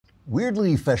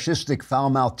Weirdly fascistic,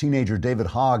 foul-mouthed teenager David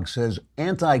Hogg says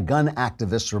anti-gun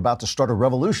activists are about to start a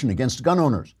revolution against gun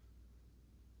owners.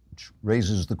 Which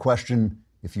raises the question,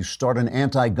 if you start an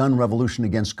anti-gun revolution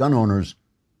against gun owners,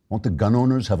 won't the gun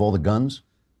owners have all the guns?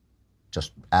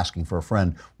 Just asking for a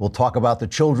friend. We'll talk about the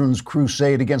children's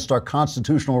crusade against our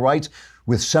constitutional rights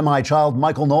with semi-child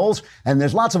Michael Knowles. And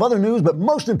there's lots of other news, but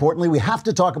most importantly, we have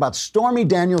to talk about Stormy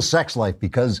Daniels' sex life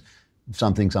because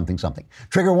something.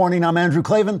 Trigger warning, I'm Andrew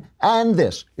Klavan, and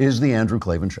this is The Andrew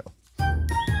Klavan Show. I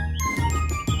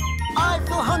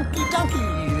feel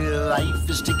hunky-dunky, life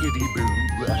is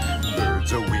tickety-boo.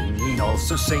 Birds are winging,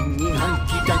 also singing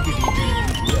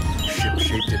hunky-dunky-doo.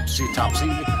 Ship-shaped, ipsy-topsy,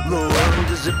 the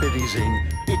world is zippity-zing.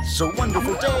 It's a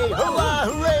wonderful day, hurrah,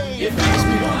 hooray! It makes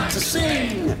me want to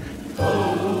sing.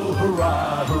 Oh,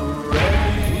 hurrah,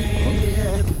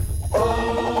 hooray!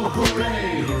 Oh,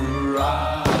 hooray,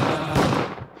 hurrah!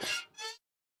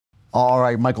 All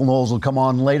right, Michael Knowles will come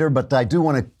on later, but I do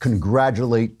want to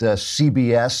congratulate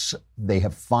CBS. They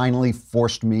have finally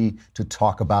forced me to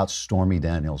talk about Stormy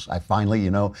Daniels. I finally,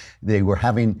 they were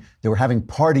having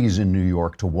parties in New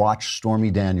York to watch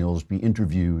Stormy Daniels be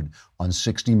interviewed on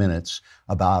 60 Minutes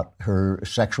about her alleged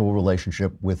sexual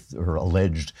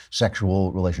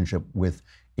relationship with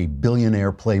a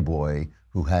billionaire playboy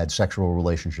who had sexual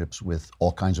relationships with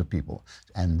all kinds of people.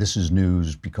 And this is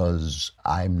news because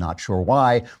I'm not sure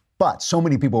why, but so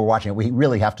many people were watching it. We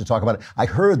really have to talk about it. I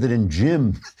heard that in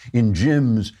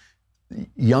gyms,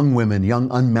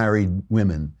 young unmarried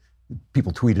women,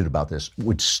 people tweeted about this,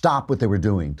 would stop what they were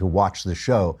doing to watch the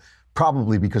show,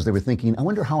 probably because they were thinking, I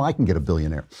wonder how I can get a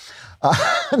billionaire.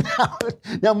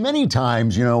 Now, many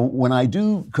times, when I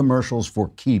do commercials for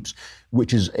Keeps,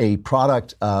 which is a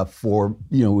product for,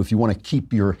 if you want to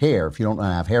keep your hair, if you don't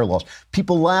have hair loss,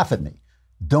 people laugh at me.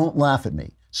 Don't laugh at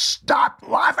me. Stop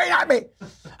laughing at me.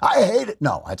 I hate it.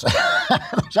 No, it's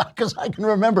because I can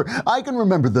remember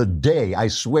the day, I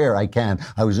swear I can.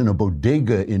 I was in a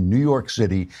bodega in New York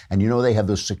City, and they have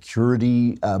those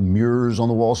security mirrors on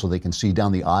the wall so they can see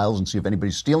down the aisles and see if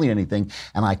anybody's stealing anything.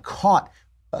 And I caught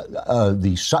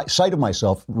the sight of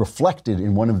myself reflected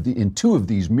in two of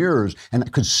these mirrors, and I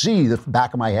could see the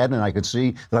back of my head, and I could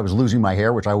see that I was losing my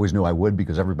hair, which I always knew I would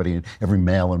because every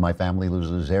male in my family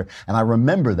loses his hair. And I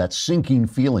remember that sinking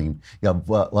feeling of,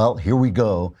 well, here we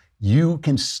go. You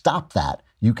can stop that.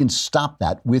 You can stop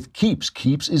that with Keeps.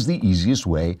 Keeps is the easiest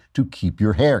way to keep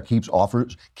your hair. Keeps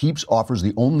offers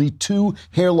the only 2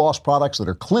 hair loss products that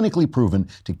are clinically proven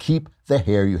to keep the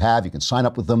hair you have. You can sign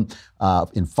up with them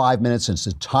in 5 minutes, and it's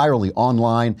entirely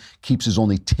online. Keeps is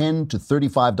only $10 to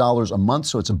 $35 a month,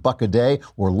 so it's $1 a day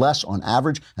or less on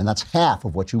average, and that's half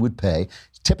of what you would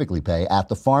typically pay at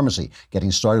the pharmacy.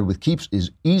 Getting started with Keeps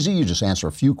is easy. You just answer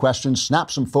a few questions, snap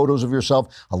some photos of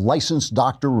yourself. A licensed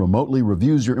doctor remotely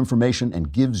reviews your information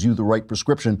and gives you the right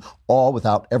prescription, all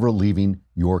without ever leaving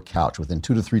your couch. Within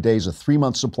 2 to 3 days, a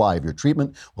 3-month supply of your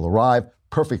treatment will arrive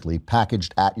perfectly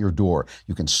packaged at your door.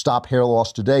 You can stop hair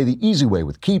loss today the easy way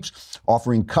with Keeps,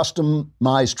 offering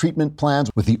customized treatment plans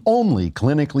with the only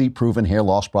clinically proven hair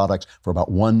loss products for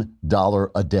about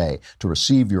 $1 a day. To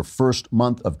receive your first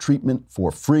month of treatment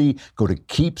for free, go to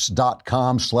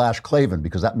keeps.com/Klavan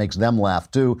because that makes them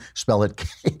laugh too. Spell it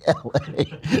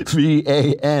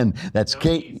Klavan. That's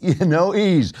no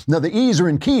E's. No, the E's are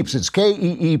in Keeps. It's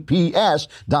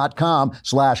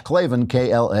KEEPS.com/Klavan,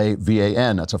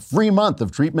 Klavan. That's a free month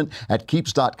of treatment at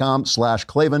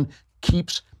keeps.com/Klavan.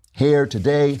 Keeps, hair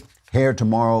today, hair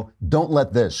tomorrow. Don't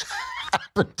let this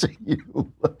happen to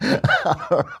you.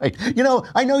 All right.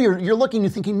 I know you're looking,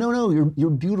 you're thinking, no, you're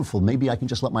beautiful. Maybe I can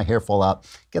just let my hair fall out.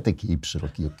 Get the Keeps. It'll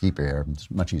keep your hair. It's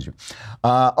much easier.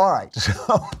 All right.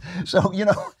 So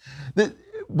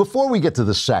before we get to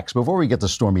the sex, before we get to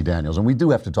Stormy Daniels, and we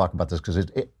do have to talk about this because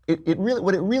it really,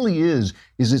 what it really is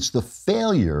it's the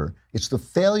failure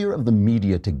of the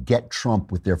media to get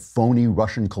Trump with their phony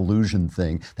Russian collusion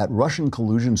thing. That Russian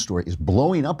collusion story is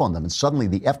blowing up on them, and suddenly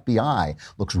the FBI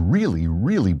looks really,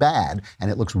 really bad,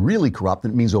 and it looks really corrupt,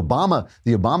 and it means the Obama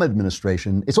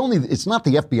administration, it's not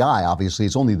the FBI, obviously,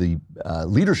 it's only the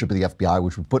leadership of the FBI,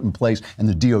 which was put in place, and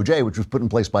the DOJ, which was put in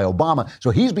place by Obama,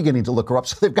 so he's beginning to look corrupt,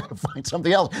 so they've got to find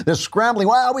something else. They're scrambling,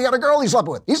 well, we got a girl he slept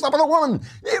with a woman,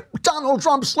 Donald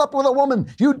Trump slept with a woman,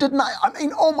 you did not,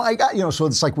 oh my God, so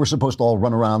it's like we're supposed to all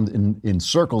run around in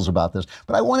circles about this.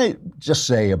 But I want to just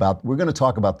say we're going to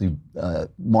talk about the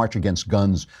March Against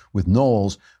Guns with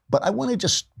Knowles, but I want to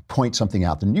just point something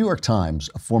out. The New York Times,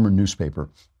 a former newspaper,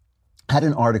 had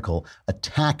an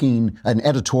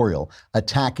editorial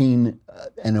attacking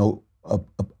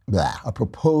a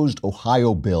proposed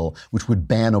Ohio bill which would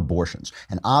ban abortions.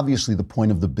 And obviously the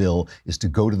point of the bill is to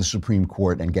go to the Supreme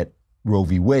Court and get Roe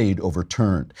v. Wade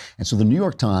overturned. And so the New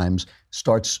York Times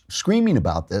starts screaming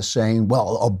about this, saying,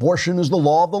 well, abortion is the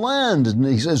law of the land. And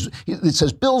it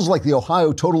says bills like the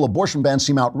Ohio total abortion ban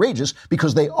seem outrageous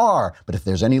because they are. But if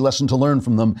there's any lesson to learn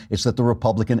from them, it's that the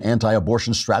Republican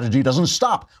anti-abortion strategy doesn't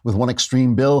stop with one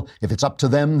extreme bill. If it's up to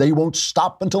them, they won't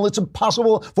stop until it's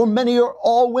impossible for many or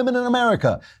all women in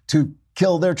America to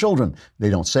kill their children. They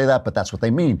don't say that, but that's what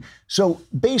they mean. So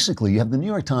basically, you have the New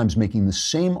York Times making the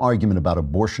same argument about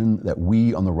abortion that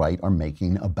we on the right are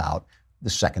making about the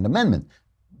Second Amendment.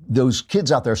 Those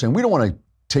kids out there saying, we don't want to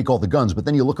take all the guns, but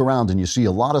then you look around and you see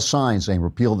a lot of signs saying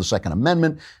repeal the Second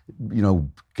Amendment,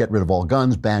 get rid of all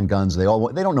guns, ban guns. They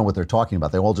don't know what they're talking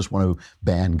about. They all just want to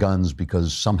ban guns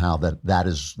because somehow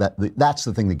that's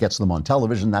the thing that gets them on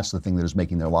television. That's the thing that is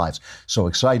making their lives so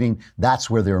exciting. That's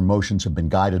where their emotions have been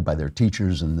guided by their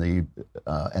teachers and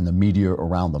the media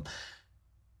around them.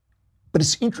 But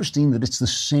it's interesting that it's the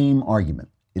same argument.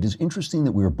 It is interesting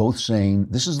that we're both saying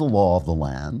this is the law of the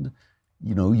land.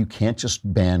 You can't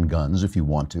just ban guns if you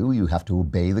want to. You have to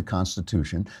obey the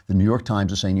Constitution. The New York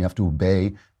Times is saying you have to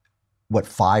obey what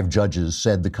 5 judges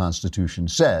said the Constitution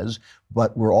says,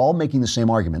 but we're all making the same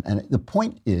argument. And the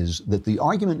point is that the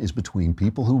argument is between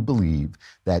people who believe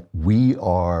that we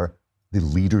are the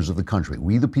leaders of the country.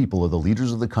 We, the people, are the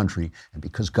leaders of the country. And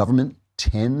because government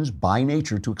tends by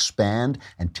nature to expand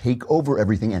and take over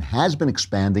everything and has been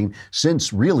expanding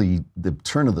since really the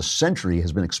turn of the century,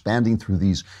 has been expanding through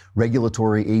these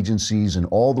regulatory agencies and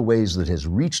all the ways that has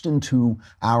reached into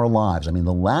our lives. I mean,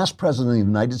 the last president of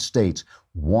the United States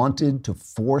wanted to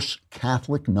force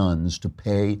Catholic nuns to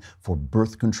pay for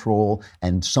birth control,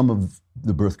 and some of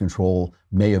the birth control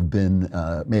may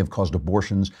have caused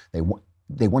abortions.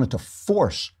 They wanted to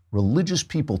force religious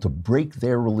people to break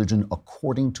their religion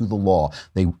according to the law.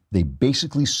 They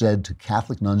basically said to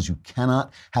Catholic nuns, you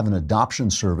cannot have an adoption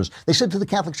service. They said to the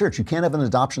Catholic Church, you can't have an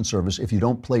adoption service if you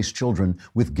don't place children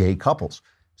with gay couples.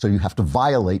 So you have to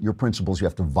violate your principles. You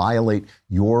have to violate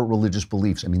your religious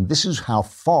beliefs. I mean, this is how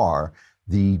far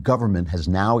the government has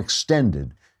now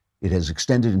extended. It has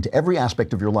extended into every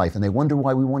aspect of your life, and they wonder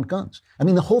why we want guns. I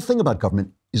mean, the whole thing about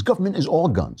government is all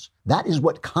guns. That is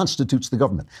what constitutes the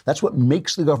government. That's what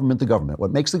makes the government the government.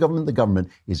 What makes the government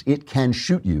is it can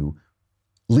shoot you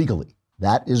legally.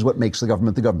 That is what makes the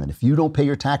government the government. If you don't pay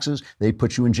your taxes, they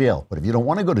put you in jail. But if you don't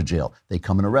want to go to jail, they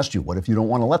come and arrest you. What if you don't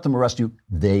want to let them arrest you?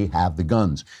 They have the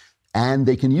guns, and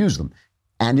they can use them.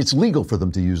 And it's legal for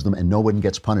them to use them, and no one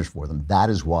gets punished for them. That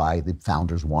is why the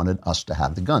founders wanted us to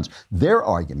have the guns. Their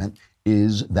argument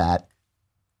is that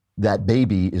that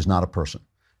baby is not a person.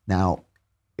 Now,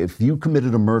 if you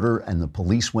committed a murder and the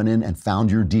police went in and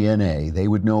found your DNA, they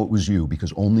would know it was you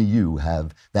because only you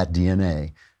have that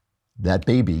DNA. That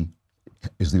baby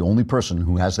is the only person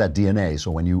who has that DNA.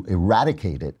 So when you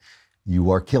eradicate it,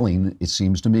 you are killing, it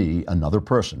seems to me, another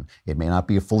person. It may not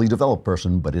be a fully developed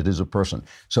person, but it is a person.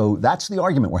 So that's the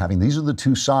argument we're having. These are the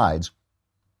two sides.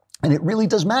 And it really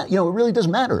does matter. It really does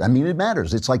matter. I mean, it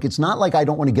matters. It's not like I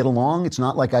don't want to get along. It's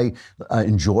not like I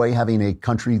enjoy having a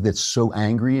country that's so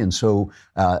angry and so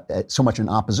much in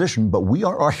opposition. But we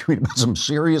are arguing about some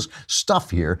serious stuff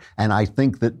here. And I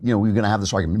think that, we're going to have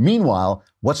this argument. Meanwhile,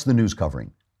 what's the news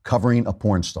covering? Covering a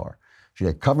porn star.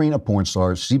 Covering a porn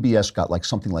star. CBS got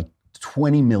something like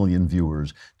 20 million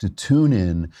viewers to tune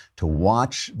in to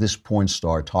watch this porn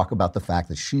star talk about the fact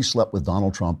that she slept with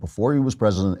Donald Trump before he was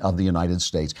president of the United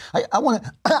States. I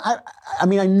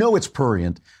know it's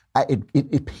prurient.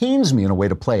 It pains me in a way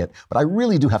to play it, but I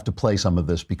really do have to play some of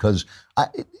this because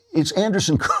it's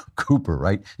Anderson Cooper,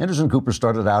 right? Anderson Cooper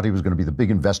started out, he was going to be the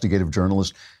big investigative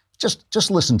journalist.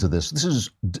 Just listen to this. This is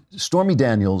Stormy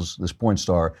Daniels, this porn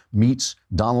star, meets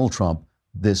Donald Trump,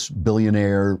 this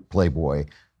billionaire playboy.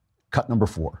 Cut number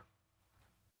 4.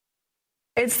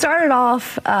 It started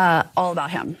off all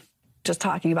about him, just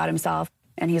talking about himself.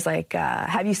 And he's like,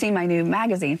 have you seen my new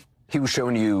magazine? He was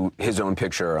showing you his own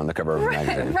picture on the cover of the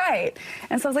magazine. Right.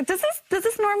 And so I was like, does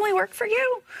this normally work for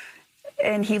you?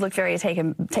 And he looked very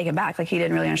taken back, like he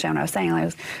didn't really understand what I was saying. I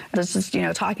was just,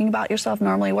 talking about yourself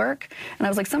normally work? And I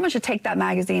was like, someone should take that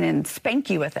magazine and spank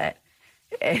you with it.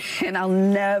 And I'll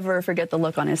never forget the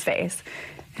look on his face.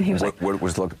 And he was like, what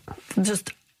was the look?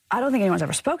 Just, I don't think anyone's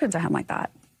ever spoken to him like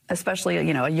that, especially,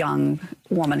 a young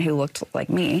woman who looked like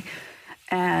me.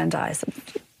 And I said,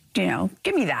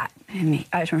 give me that. And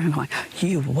I just remember going,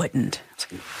 you wouldn't.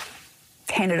 I was like,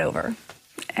 hand it over.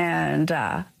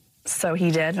 And so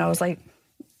he did. And I was like,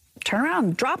 turn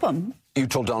around, drop him. You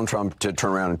told Donald Trump to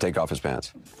turn around and take off his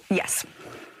pants? Yes.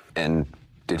 And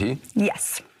did he?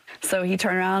 Yes. So he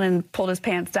turned around and pulled his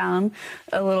pants down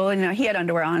a little. He had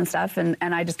underwear on and stuff. And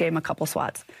I just gave him a couple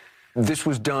swats. This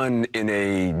was done in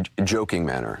a joking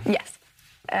manner. Yes.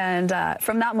 And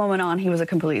from that moment on, he was a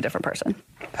completely different person.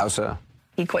 How so?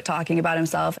 He quit talking about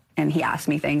himself, and he asked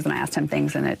me things, and I asked him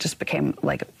things, and it just became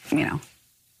like,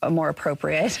 a more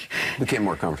appropriate. Became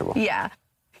more comfortable. Yeah.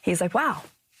 He's like, wow,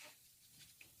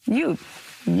 you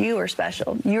are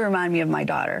special. You remind me of my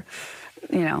daughter.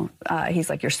 He's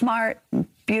like, you're smart,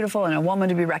 beautiful, and a woman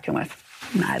to be reckoned with.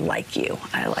 I like you.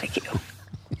 I like you.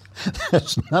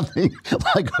 There's nothing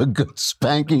like a good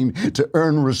spanking to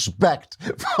earn respect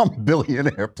from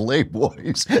billionaire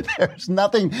playboys. There's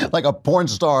nothing like a porn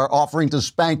star offering to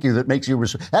spank you that makes you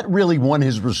that really won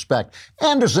his respect.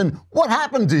 Anderson, what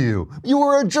happened to you? You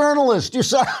were a journalist. You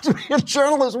set out to be a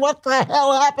journalist. What the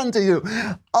hell happened to you?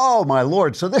 Oh, my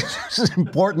Lord. So this is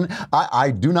important.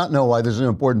 I do not know why this is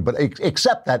important, but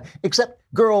except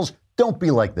girls, don't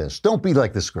be like this. Don't be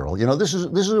like this girl. This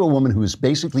is a woman who is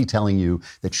basically telling you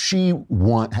that she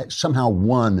somehow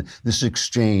won this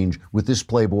exchange with this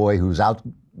playboy who's out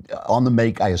on the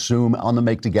make, I assume, on the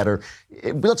make to get her.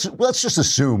 Let's just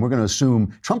assume. We're going to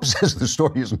assume Trump says the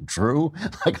story isn't true.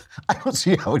 Like, I don't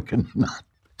see how it can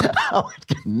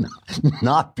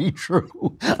not be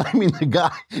true. I mean, the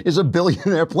guy is a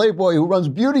billionaire playboy who runs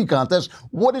beauty contests.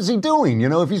 What is he doing?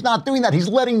 If he's not doing that, he's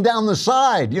letting down the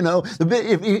side.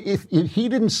 If he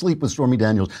didn't sleep with Stormy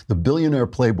Daniels, the billionaire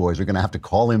playboys are going to have to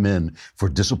call him in for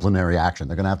disciplinary action.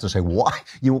 They're going to have to say, why?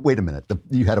 Wait a minute.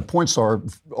 You had a porn star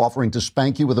offering to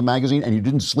spank you with a magazine and you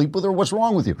didn't sleep with her? What's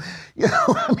wrong with you?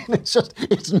 I mean,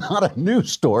 it's not a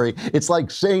news story.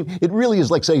 It really is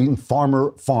like saying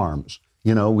Farmer Farms.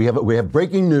 We have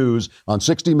breaking news on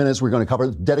 60 Minutes. We're going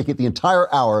to dedicate the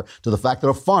entire hour to the fact that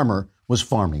a farmer was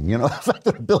farming. The fact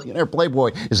that a billionaire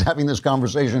playboy is having this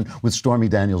conversation with Stormy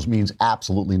Daniels means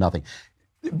absolutely nothing.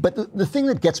 But the thing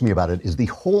that gets me about it is the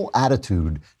whole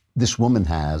attitude this woman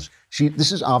has.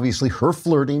 This is obviously her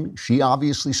flirting. She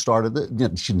obviously started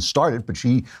it. She didn't start it, but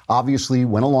she obviously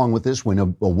went along with this when a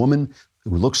woman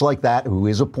who looks like that, who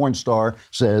is a porn star,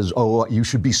 says, oh, you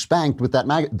should be spanked with that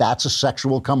magazine. That's a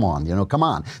sexual come on, come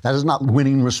on. That is not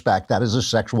winning respect. That is a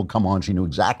sexual come on. She knew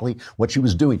exactly what she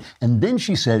was doing. And then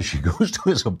she says she goes to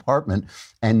his apartment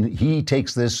and he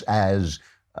takes this as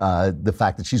the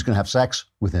fact that she's going to have sex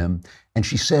with him. And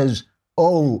she says,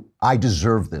 oh, I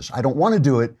deserve this. I don't want to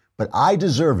do it, but I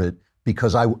deserve it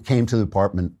because I came to the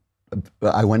apartment.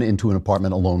 I went into an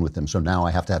apartment alone with him. So now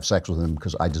I have to have sex with him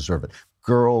because I deserve it.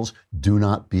 Girls, do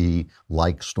not be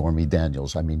like Stormy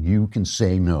Daniels. I mean, you can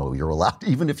say no. You're allowed,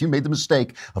 even if you made the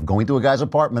mistake of going to a guy's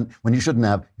apartment when you shouldn't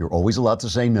have, you're always allowed to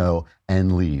say no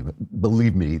and leave.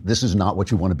 Believe me, this is not what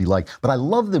you want to be like. But I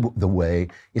love the way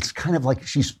it's kind of like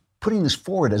she's putting this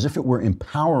forward as if it were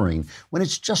empowering when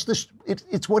it's just this,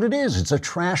 it's what it is. It's a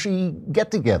trashy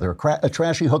get-together, a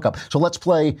trashy hookup. So let's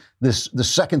play the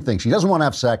second thing. She doesn't want to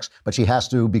have sex, but she has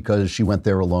to because she went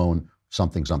there alone.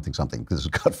 Something. This is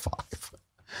cut 5.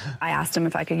 I asked him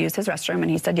if I could use his restroom, and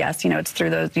he said yes. It's through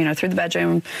through the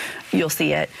bedroom. You'll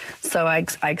see it. So I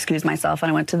excused myself, and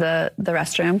I went to the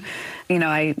restroom.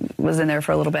 I was in there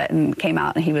for a little bit and came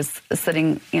out, and he was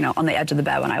sitting, on the edge of the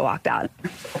bed when I walked out,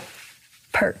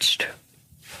 perched.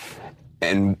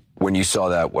 And when you saw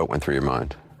that, what went through your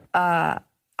mind? I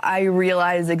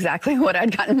realized exactly what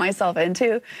I'd gotten myself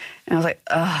into, and I was like,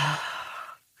 ugh.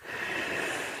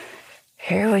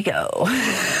 Here we go.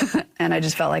 And I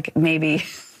just felt like maybe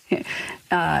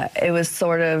it was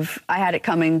sort of, I had it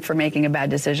coming for making a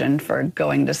bad decision for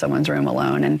going to someone's room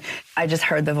alone. And I just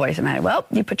heard the voice in my head, well,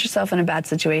 you put yourself in a bad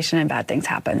situation and bad things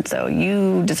happen. So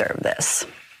you deserve this.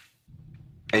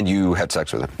 And you had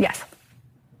sex with him? Yes.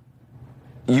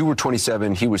 You were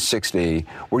 27, he was 60.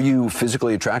 Were you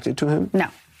physically attracted to him? No.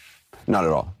 Not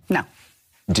at all? No.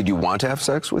 Did you want to have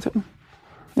sex with him?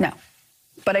 No.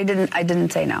 But I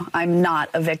didn't say no. I'm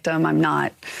not a victim. I'm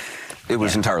not. It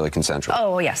was entirely consensual.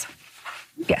 Oh, yes.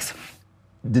 Yes.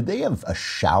 Did they have a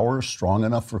shower strong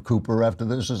enough for Cooper after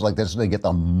this? It's like this, they get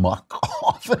the muck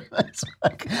off. It's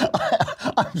like,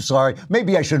 I'm sorry.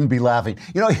 Maybe I shouldn't be laughing.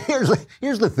 Here's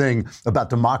the thing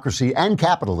about democracy and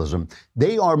capitalism.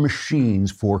 They are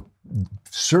machines for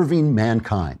serving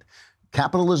mankind.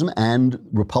 Capitalism and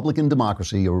Republican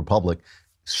democracy, or republic,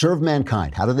 serve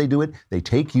mankind. How do they do it? They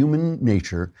take human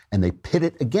nature and they pit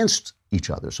it against each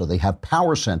other. So they have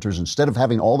power centers. Instead of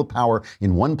having all the power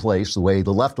in one place, the way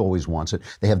the left always wants it,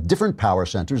 they have different power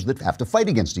centers that have to fight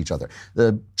against each other.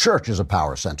 The church is a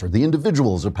power center. The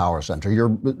individual is a power center.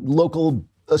 Your local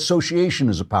association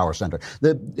is a power center.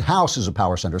 The House is a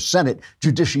power center. Senate,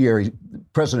 judiciary,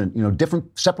 president,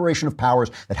 different separation of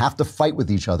powers that have to fight with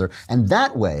each other. And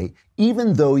that way,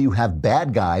 even though you have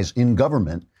bad guys in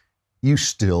government, you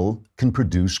still can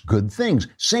produce good things.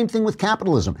 Same thing with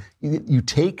capitalism. You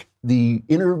take the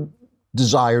inner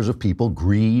desires of people,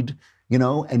 greed,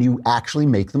 and you actually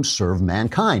make them serve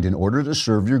mankind. In order to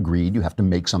serve your greed, you have to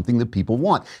make something that people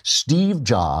want. Steve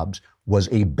Jobs was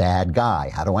a bad guy.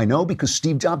 How do I know? Because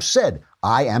Steve Jobs said,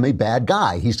 I am a bad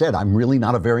guy. He said, I'm really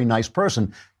not a very nice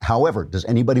person. However, does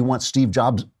anybody want Steve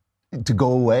Jobs to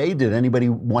go away? Did anybody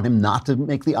want him not to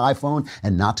make the iPhone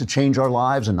and not to change our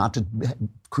lives and not to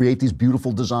create these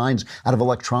beautiful designs out of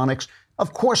electronics?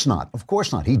 Of course not. Of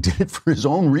course not. He did it for his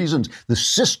own reasons. The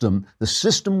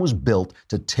system was built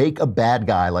to take a bad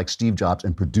guy like Steve Jobs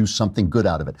and produce something good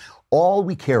out of it. All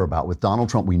we care about with Donald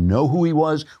Trump, we know who he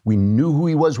was. We knew who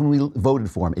he was when we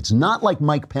voted for him. It's not like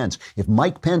Mike Pence. If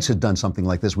Mike Pence had done something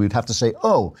like this, we would have to say,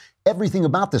 oh, everything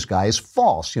about this guy is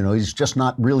false. He's just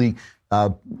not really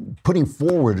putting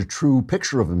forward a true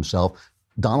picture of himself.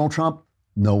 Donald Trump,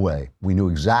 no way. We knew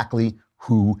exactly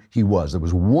who he was. There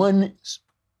was one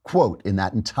quote in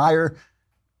that entire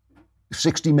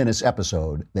 60 Minutes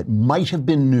episode that might have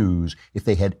been news if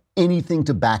they had anything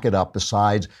to back it up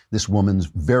besides this woman's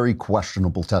very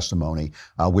questionable testimony,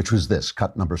 which was this,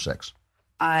 cut number 6.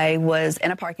 I was in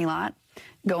a parking lot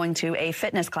going to a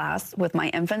fitness class with my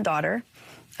infant daughter.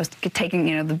 I was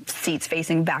taking, the seats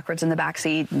facing backwards in the back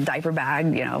seat, diaper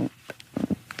bag,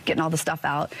 getting all the stuff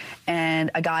out.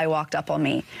 And a guy walked up on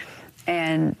me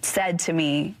and said to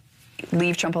me,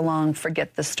 leave Trump alone,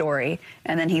 forget the story.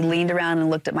 And then he leaned around and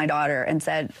looked at my daughter and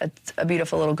said, a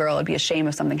beautiful little girl, it'd be a shame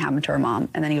if something happened to her mom.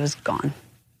 And then he was gone.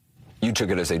 You took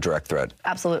it as a direct threat?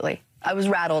 Absolutely. I was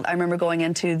rattled. I remember going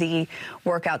into the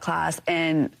workout class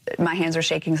and my hands were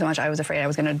shaking so much I was afraid I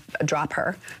was going to drop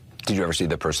her. Did you ever see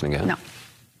that person again? No.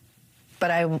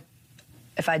 But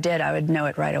if I did, I would know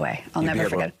it right away. I'll never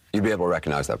forget. You'd be able to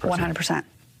recognize that person? 100%.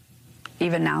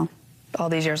 Even now, all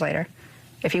these years later.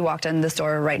 If he walked in the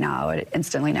store right now, I would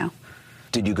instantly know.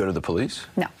 Did you go to the police?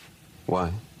 No.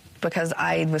 Why? Because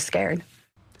I was scared.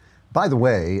 By the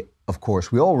way, of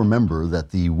course, we all remember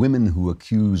that the women who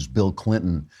accused Bill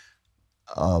Clinton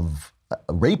of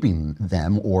raping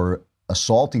them or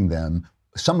assaulting them,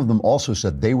 some of them also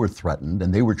said they were threatened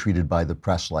and they were treated by the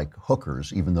press like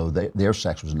hookers, even though their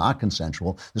sex was not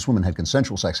consensual. This woman had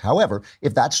consensual sex. However,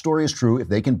 if that story is true, if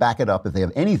they can back it up, if they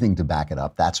have anything to back it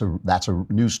up, that's a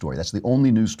news story. That's the only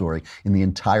news story in the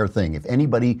entire thing. If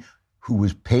anybody who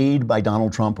was paid by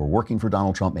Donald Trump or working for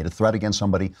Donald Trump made a threat against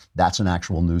somebody, that's an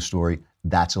actual news story.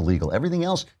 That's illegal. Everything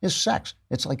else is sex.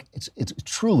 It's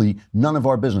truly none of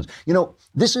our business.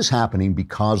 This is happening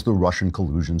because the Russian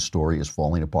collusion story is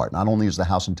falling apart. Not only is the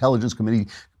House Intelligence Committee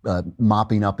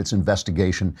mopping up its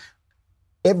investigation,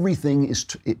 everything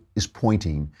is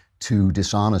pointing to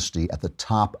dishonesty at the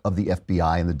top of the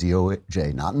FBI and the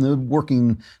DOJ, not in the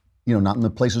working, not in the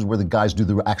places where the guys do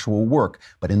the actual work,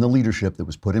 but in the leadership that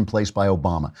was put in place by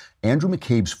Obama. Andrew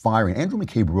McCabe's firing. Andrew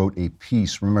McCabe wrote a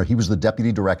piece. Remember, he was the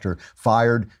deputy director,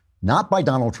 fired not by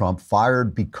Donald Trump,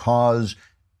 fired because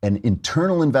an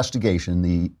internal investigation,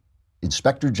 the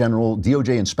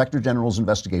DOJ Inspector General's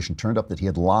investigation turned up that he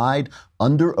had lied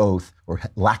under oath or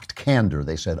lacked candor,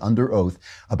 they said, under oath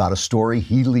about a story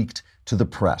he leaked to the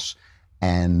press.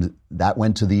 And that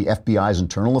went to the FBI's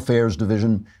Internal Affairs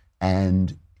Division,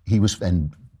 and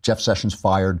Jeff Sessions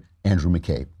fired Andrew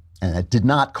McCabe. And it did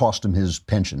not cost him his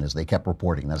pension, as they kept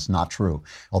reporting. That's not true,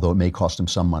 although it may cost him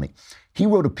some money.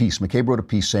 McCabe wrote a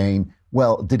piece saying,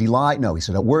 well, did he lie? No, he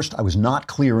said, at worst, I was not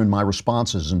clear in my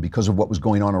responses, and because of what was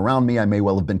going on around me, I may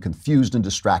well have been confused and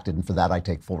distracted, and for that, I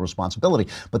take full responsibility.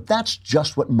 But that's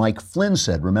just what Mike Flynn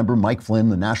said. Remember, Mike Flynn,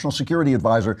 the National Security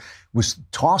Advisor, was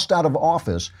tossed out of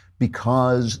office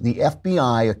because the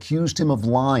FBI accused him of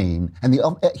lying, and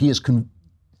he has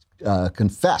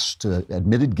confessed to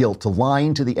admitted guilt to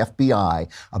lying to the FBI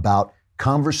about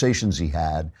conversations he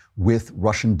had with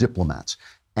Russian diplomats.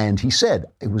 And he said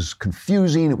it was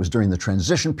confusing. It was during the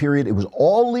transition period. It was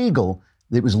all legal.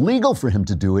 It was legal for him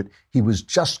to do it. He was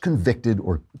just convicted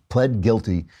or pled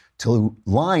guilty to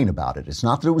lying about it. It's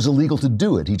not that it was illegal to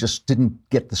do it. He just didn't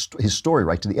get his story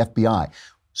right to the FBI.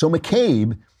 So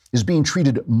McCabe is being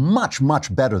treated much,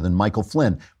 much better than Michael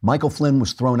Flynn. Michael Flynn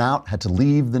was thrown out, had to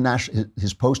leave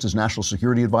his post as National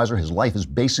Security Advisor. His life has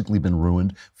basically been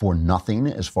ruined for nothing,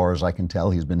 as far as I can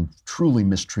tell. He's been truly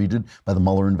mistreated by the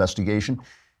Mueller investigation.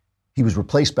 He was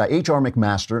replaced by H.R.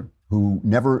 McMaster, who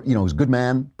never, was a good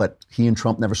man, but he and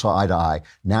Trump never saw eye to eye.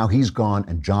 Now he's gone,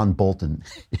 and John Bolton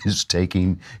is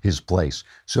taking his place.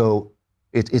 So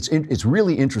it's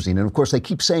really interesting. And of course, they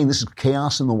keep saying this is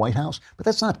chaos in the White House, but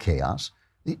that's not chaos.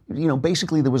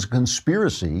 Basically there was a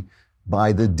conspiracy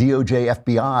by the DOJ,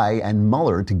 FBI, and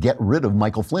Mueller to get rid of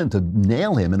Michael Flynn, to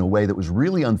nail him in a way that was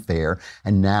really unfair.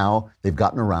 And now they've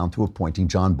gotten around to appointing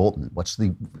John Bolton. Let's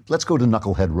go to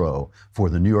Knucklehead Row for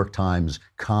the New York Times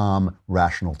calm,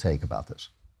 rational take about this.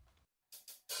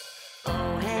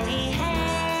 Oh, hey,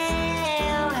 hey,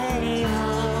 oh, hey,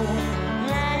 oh,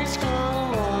 let's go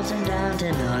waltzing down to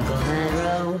Knucklehead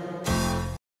Row.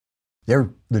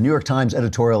 The New York Times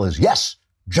editorial is, yes,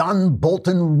 John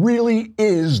Bolton really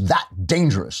is that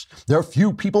dangerous. There are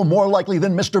few people more likely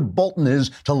than Mr. Bolton is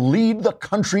to lead the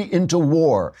country into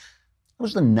war. How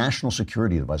is the National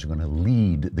Security Advisor going to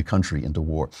lead the country into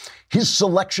war? His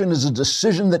selection is a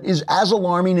decision that is as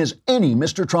alarming as any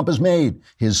Mr. Trump has made.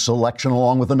 His selection,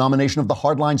 along with the nomination of the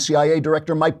hardline CIA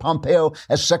Director Mike Pompeo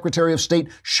as Secretary of State,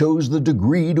 shows the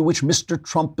degree to which Mr.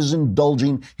 Trump is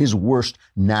indulging his worst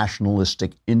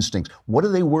nationalistic instincts. What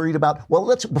are they worried about?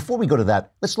 Well, before we go to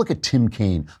that, let's look at Tim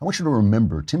Kaine. I want you to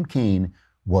remember, Tim Kaine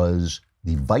was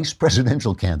the vice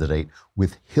presidential candidate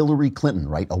with Hillary Clinton,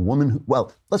 right? A woman who,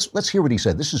 well, let's hear what he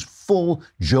said. This is full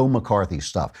Joe McCarthy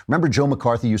stuff. Remember Joe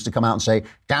McCarthy used to come out and say,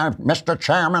 Mr.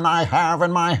 Chairman, I have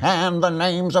in my hand the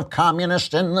names of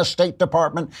communists in the State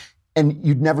Department. And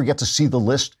you'd never get to see the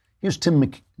list. Here's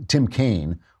Tim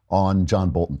Kaine on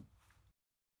John Bolton.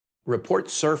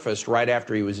 Reports surfaced right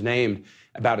after he was named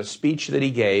about a speech that he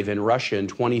gave in Russia in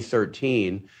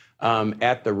 2013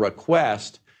 at the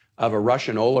request of a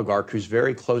Russian oligarch who's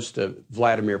very close to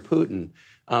Vladimir Putin.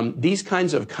 These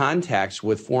kinds of contacts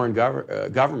with foreign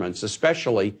governments,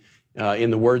 especially in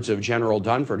the words of General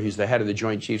Dunford, who's the head of the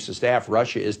Joint Chiefs of Staff,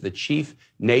 Russia is the chief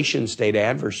nation-state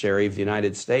adversary of the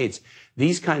United States.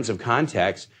 These kinds of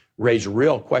contacts raise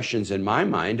real questions in my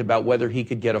mind about whether he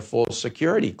could get a full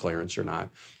security clearance or not.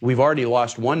 We've already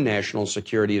lost one national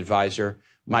security advisor,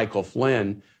 Michael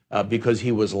Flynn, because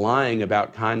he was lying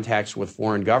about contacts with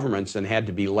foreign governments and had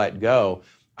to be let go.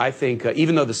 I think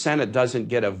even though the Senate doesn't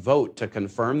get a vote to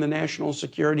confirm the national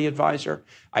security advisor,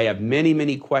 I have many,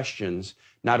 many questions,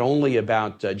 not only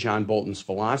about John Bolton's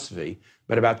philosophy,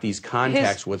 but about these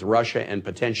contacts with Russia and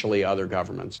potentially other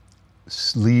governments.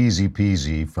 Sleazy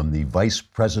peasy from the vice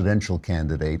presidential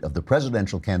candidate of the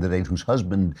presidential candidate whose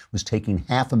husband was taking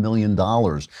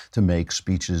 $500,000 to make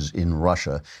speeches in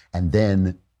Russia. And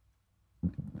then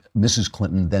Mrs.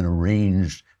 Clinton then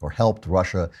arranged or helped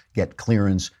Russia get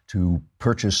clearance to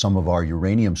purchase some of our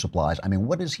uranium supplies. I mean,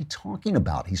 what is he talking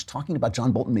about? He's talking about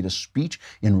John Bolton made a speech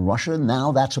in Russia.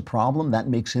 Now that's a problem. That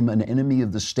makes him an enemy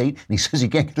of the state. And he says he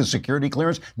can't get a security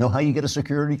clearance. Know how you get a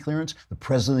security clearance? The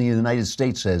President of the United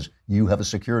States says you have a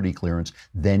security clearance,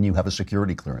 then you have a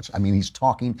security clearance. I mean, he's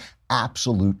talking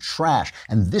absolute trash.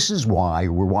 And this is why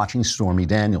we're watching Stormy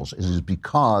Daniels. It is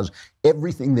because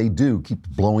everything they do keeps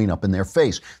blowing up in their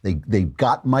face. They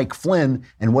got Mike Flynn,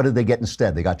 and what did they get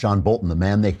instead? They got John Bolton, the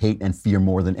man they hate and fear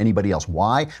more than anybody else.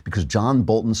 Why? Because John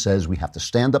Bolton says we have to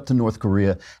stand up to North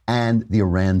Korea, and the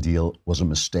Iran deal was a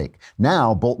mistake.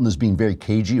 Now, Bolton is being very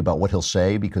cagey about what he'll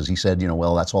say because he said,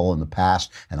 well, that's all in the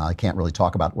past, and I can't really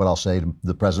talk about what I'll say to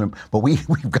the president. But we've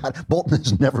got, Bolton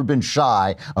has never been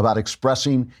shy about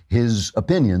expressing his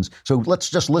opinions. So let's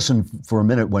just listen for a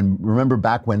minute. Remember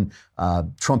back when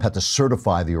Trump had to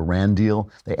certify the Iran deal,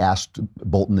 they asked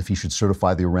Bolton if he should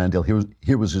certify the Iran deal.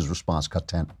 Here was his response, cut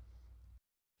 10.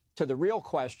 To the real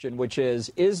question, which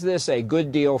is this a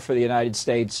good deal for the United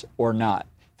States or not?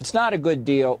 If it's not a good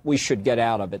deal, we should get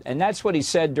out of it. And that's what he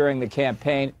said during the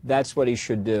campaign. That's what he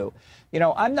should do.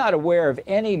 I'm not aware of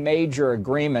any major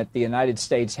agreement the United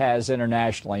States has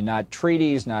internationally, not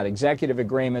treaties, not executive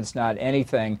agreements, not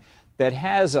anything that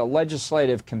has a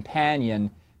legislative companion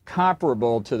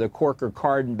comparable to the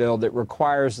Corker-Cardin bill that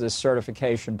requires this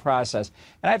certification process.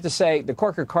 And I have to say, the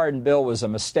Corker-Cardin bill was a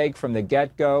mistake from the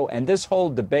get-go, and this whole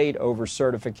debate over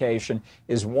certification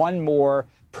is one more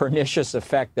pernicious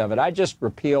effect of it. I just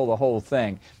repeal the whole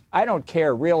thing. I don't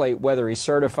care really whether he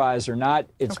certifies or not.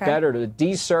 It's better to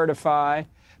decertify,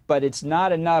 but it's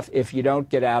not enough if you don't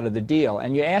get out of the deal.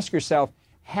 And you ask yourself,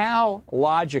 how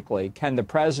logically can the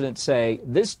president say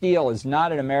this deal is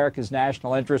not in America's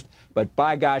national interest, but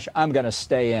by gosh, I'm going to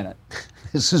stay in it?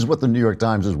 This is what the New York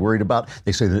Times is worried about.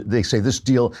 They say this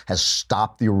deal has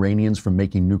stopped the Iranians from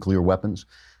making nuclear weapons.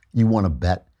 You want to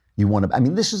bet? I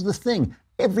mean, this is the thing.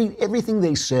 Everything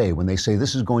they say when they say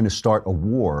this is going to start a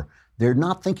war, they're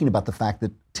not thinking about the fact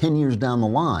that 10 years down the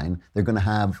line, they're going to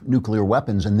have nuclear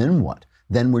weapons, and then what?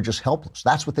 then we're just helpless.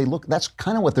 That's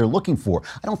kind of what they're looking for.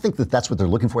 I don't think that that's what they're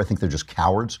looking for. I think they're just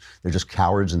cowards. They're just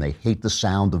cowards, and they hate the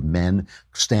sound of men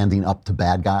standing up to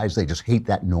bad guys. They just hate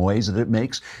that noise that it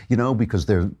makes, because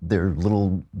they're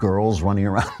little girls running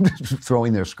around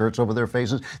throwing their skirts over their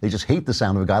faces. They just hate the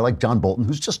sound of a guy like John Bolton,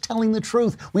 who's just telling the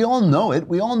truth. We all know it.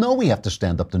 We all know we have to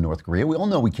stand up to North Korea. We all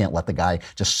know we can't let the guy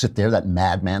just sit there, that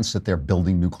madman, sit there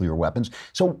building nuclear weapons.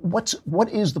 So what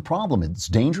is the problem? It's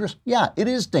dangerous? Yeah, it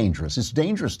is dangerous. It's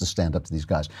dangerous to stand up to these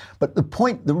guys. But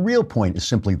the real point is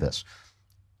simply this.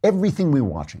 Everything we're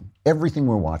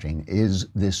watching is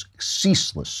this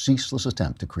ceaseless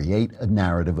attempt to create a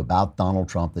narrative about Donald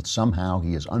Trump that somehow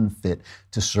he is unfit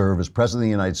to serve as president of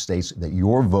the United States, that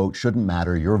your vote shouldn't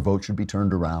matter, your vote should be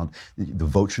turned around, the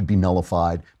vote should be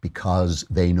nullified because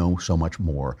they know so much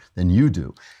more than you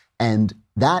do. And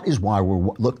that is why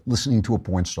we're listening to a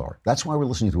porn star. That's why we're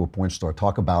listening to a porn star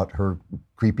talk about her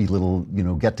creepy little,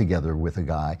 get-together with a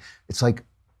guy. It's like,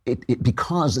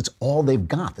 because it's all they've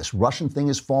got. This Russian thing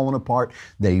is falling apart.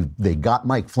 They got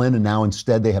Mike Flynn, and now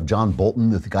instead they have John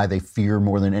Bolton, the guy they fear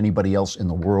more than anybody else in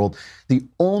the world. The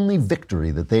only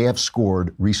victory that they have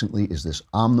scored recently is this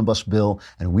omnibus bill,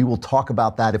 and we will talk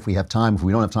about that if we have time. If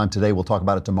we don't have time today, we'll talk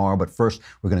about it tomorrow. But first,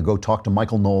 we're going to go talk to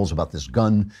Michael Knowles about this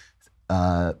gun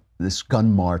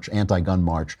march, anti-gun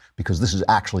march, because this is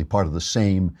actually part of the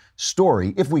same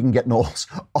story. If we can get Knowles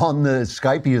on the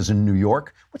Skype, he is in New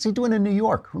York. What's he doing in New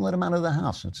York? Who let him out of the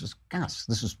house? It's just, gosh,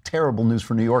 this is terrible news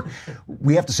for New York.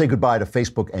 We have to say goodbye to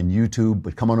Facebook and YouTube,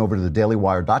 but come on over to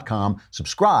thedailywire.com,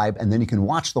 subscribe, and then you can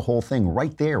watch the whole thing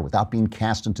right there without being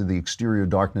cast into the exterior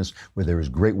darkness where there is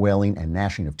great wailing and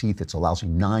gnashing of teeth. It's a lousy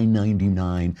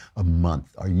 $9.99 a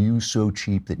month. Are you so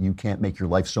cheap that you can't make your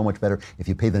life so much better? If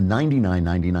you pay the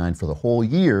 $99.99 for the whole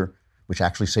year, which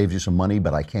actually saves you some money,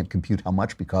 but I can't compute how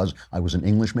much because I was an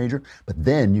English major. But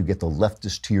then you get the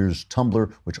Leftist Tears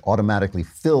Tumblr, which automatically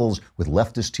fills with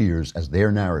leftist tears as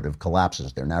their narrative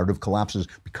collapses. Their narrative collapses,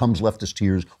 becomes leftist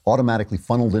tears, automatically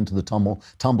funneled into the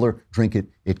Tumblr. Drink it,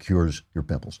 it cures your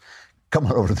pimples. Come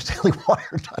on over to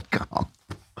thedailywire.com.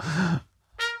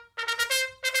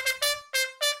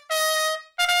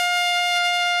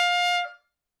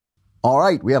 All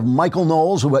right, we have Michael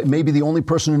Knowles, who may be the only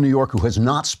person in New York who has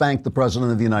not spanked the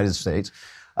President of the United States.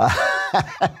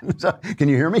 Can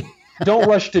you hear me? Don't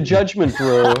rush to judgment,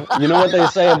 Drew. You know what they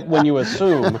say when you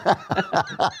assume.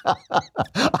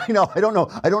 I know. I don't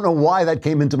know why that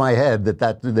came into my head,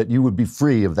 that you would be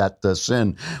free of that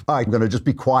sin. All right, I'm going to just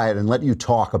be quiet and let you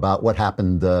talk about what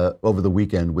happened over the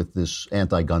weekend with this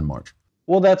anti-gun march.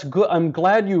 Well, that's good. I'm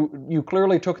glad you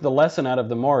clearly took the lesson out of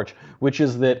the march, which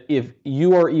is that if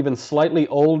you are even slightly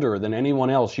older than anyone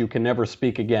else, you can never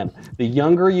speak again. The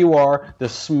younger you are, the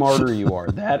smarter you are.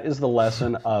 That is the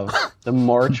lesson of the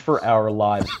March for Our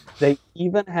Lives. They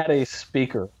even had a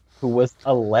speaker who was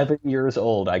 11 years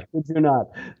old. I kid you not.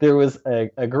 There was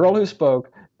a girl who spoke,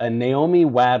 Naomi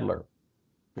Wadler.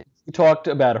 She talked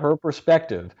about her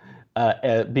perspective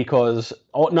because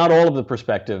not all of the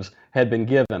perspectives had been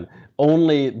given.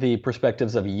 Only the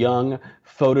perspectives of young,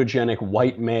 photogenic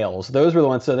white males. Those were the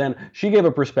ones. So then she gave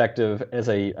a perspective as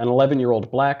an 11-year-old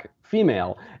black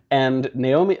female. And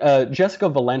Jessica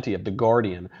Valenti of The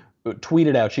Guardian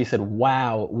tweeted out, she said,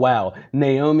 wow,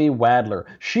 Naomi Wadler.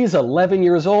 She's 11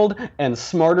 years old and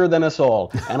smarter than us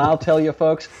all. And I'll tell you,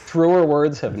 folks, truer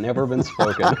words have never been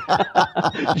spoken.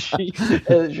 She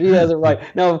has it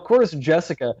right. Now, of course,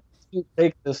 Jessica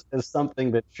take this as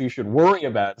something that she should worry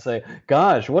about. Say,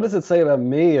 gosh, what does it say about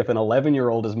me if an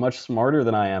 11-year-old is much smarter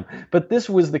than I am? But this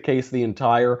was the case the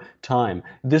entire time.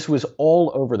 This was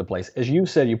all over the place. As you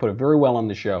said, you put it very well on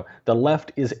the show. The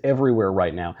left is everywhere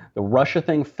right now. The Russia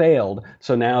thing failed.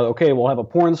 So now, okay, we'll have a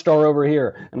porn star over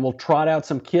here and we'll trot out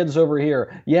some kids over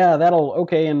here. Yeah,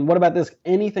 okay. And what about this?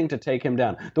 Anything to take him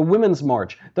down. The Women's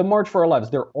March, the March for Our Lives,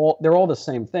 they're all the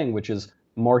same thing, which is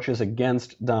marches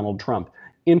against Donald Trump.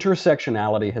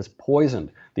 Intersectionality has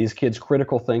poisoned these kids'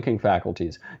 critical thinking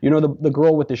faculties. You know, the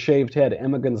girl with the shaved head,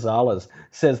 Emma Gonzalez,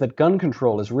 says that gun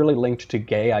control is really linked to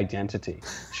gay identity.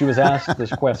 She was asked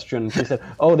this question. She said,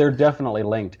 oh, they're definitely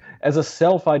linked. As a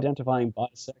self-identifying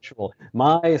bisexual,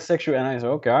 my sexual, and I said,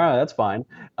 okay, all right, that's fine.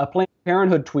 Planned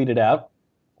Parenthood tweeted out,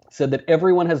 said that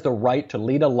everyone has the right to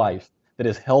lead a life that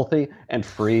is healthy and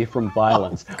free from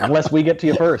violence, unless we get to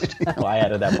you first. Well, I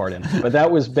added that part in. But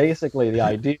that was basically the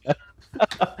idea.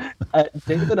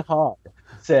 David Hogg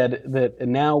said that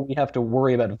now we have to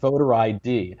worry about voter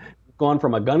ID. We've gone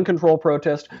from a gun control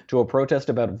protest to a protest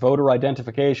about voter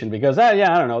identification because, I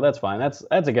don't know, that's fine. That's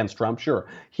against Trump, sure.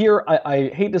 Here,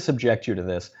 I hate to subject you to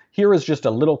this. Here is just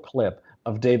a little clip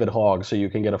of David Hogg so you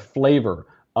can get a flavor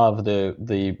of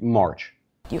the march.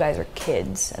 you guys are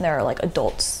kids and there are like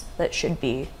adults that should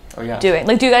be doing.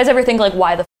 Like, do you guys ever think like,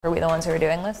 why the f are we the ones who are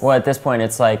doing this? Well, at this point,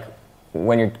 it's like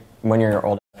when your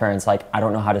old parents, like, I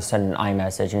don't know how to send an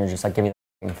iMessage, and you're just like, give me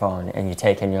the phone, and you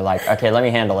take it and you're like, okay, let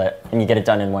me handle it, and you get it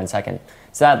done in 1 second.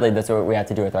 Sadly, that's what we have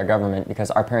to do with our government,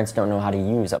 because our parents don't know how to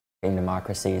use a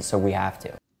democracy, so we have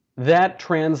to. That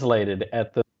translated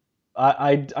at the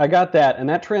I got that, and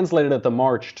that translated at the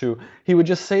march to, he would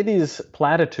just say these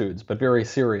platitudes, but very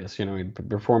serious, you know, he'd be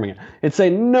performing it. He'd say,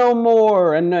 no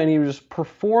more, and he was just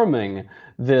performing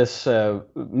this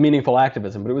meaningful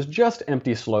activism, but it was just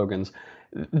empty slogans.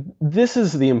 This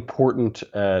is the important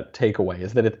takeaway,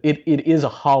 is that it is a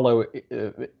hollow,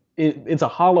 it's a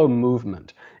hollow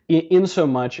movement, in so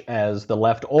much as the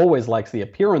left always likes the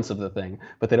appearance of the thing,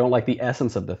 but they don't like the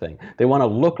essence of the thing. They want to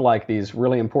look like these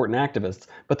really important activists,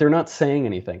 but they're not saying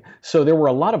anything. So there were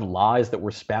a lot of lies that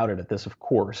were spouted at this, of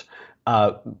course.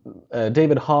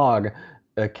 David Hogg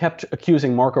kept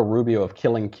accusing Marco Rubio of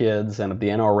killing kids and of the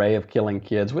NRA of killing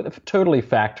kids, with totally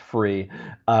fact-free.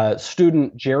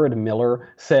 Student Jared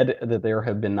Miller said that there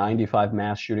have been 95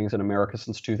 mass shootings in America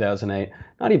since 2008.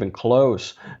 Not even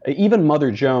close. Even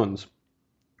Mother Jones,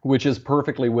 which is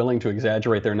perfectly willing to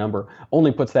exaggerate their number,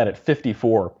 only puts that at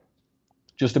 54,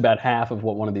 just about half of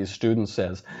what one of these students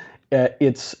says.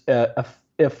 It's a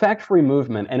fact-free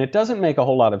movement, and it doesn't make a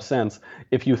whole lot of sense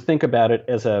if you think about it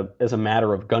as a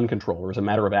matter of gun control or as a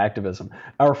matter of activism.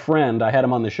 Our friend, I had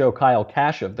him on the show, Kyle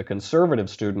Kashev, the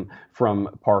conservative student from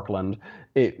Parkland,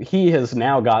 he has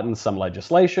now gotten some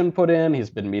legislation put in. He's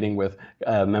been meeting with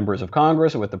members of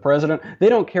Congress and with the president. They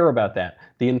don't care about that.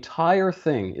 The entire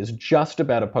thing is just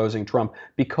about opposing Trump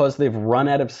because they've run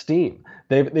out of steam.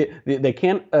 They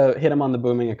can't hit him on the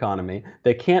booming economy.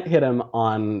 They can't hit him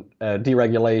on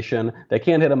deregulation. They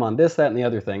can't hit him on this, that, and the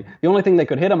other thing. The only thing they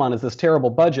could hit him on is this terrible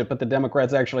budget, but the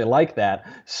Democrats actually like that.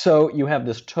 So you have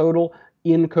this total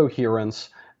incoherence.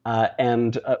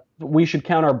 And we should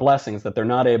count our blessings that they're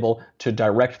not able to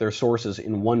direct their sources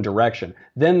in one direction.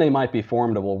 Then they might be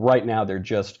formidable. Right now, they're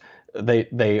just,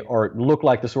 they look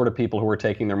like the sort of people who are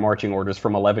taking their marching orders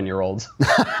from 11-year-olds.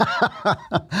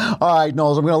 All right,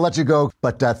 Knowles, I'm going to let you go,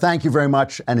 but thank you very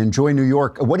much and enjoy New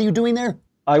York. What are you doing there?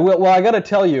 I will. Well, I got to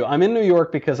tell you, I'm in New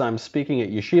York because I'm speaking at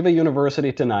Yeshiva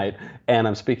University tonight, and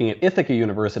I'm speaking at Ithaca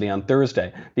University on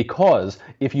Thursday. Because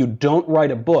if you don't write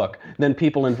a book, then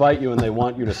people invite you and they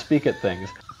want you to speak at things.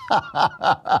 All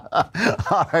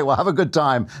right, well, have a good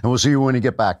time, and we'll see you when you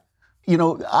get back. You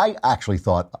know, I actually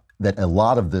thought that a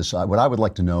lot of this, what I would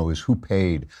like to know is who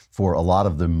paid for a lot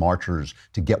of the marchers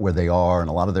to get where they are and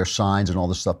a lot of their signs and all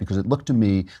this stuff, because it looked to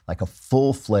me like a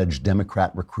full-fledged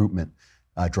Democrat recruitment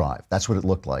drive. That's what it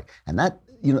looked like. And that,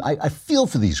 you know, I feel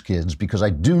for these kids because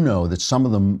I do know that some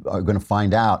of them are going to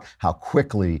find out how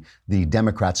quickly the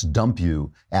Democrats dump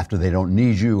you after they don't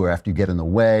need you or after you get in the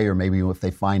way, or maybe if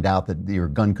they find out that your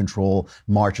gun control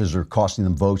marches are costing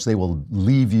them votes, they will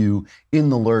leave you in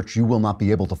the lurch. You will not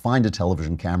be able to find a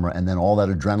television camera, and then all that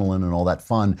adrenaline and all that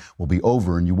fun will be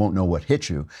over and you won't know what hit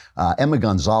you. Emma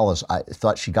Gonzalez, I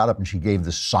thought she got up and she gave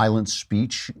this silent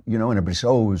speech, you know, and everybody said,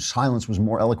 oh, silence was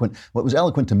more eloquent. What was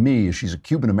eloquent to me is she's a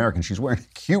Cuban American. She's wearing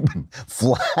a Cuban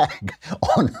flag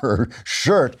on her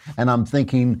shirt, and I'm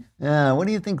thinking, what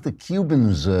do you think the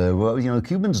Cubans, well, you know,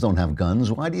 Cubans don't have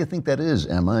guns. Why do you think that is,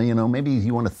 Emma? You know, maybe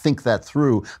you want to think that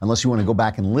through, unless you want to go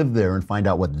back and live there and find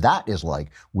out what that is like,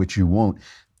 which you won't.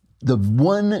 The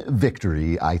one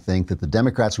victory I think that the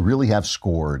Democrats really have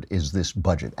scored is this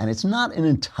budget. And it's not an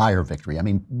entire victory. I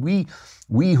mean, we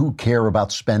who care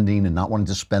about spending and not wanting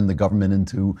to spend the government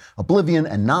into oblivion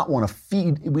and not want to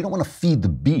we don't want to feed the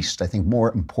beast, I think,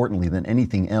 more importantly than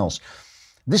anything else.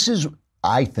 This is,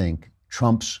 I think,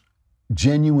 Trump's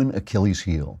genuine Achilles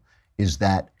heel, is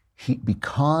that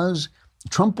because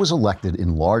Trump was elected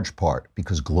in large part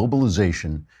because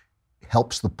globalization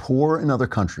helps the poor in other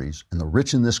countries and the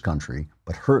rich in this country,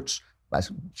 but hurts, I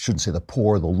shouldn't say the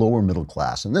poor, the lower middle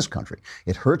class in this country.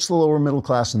 It hurts the lower middle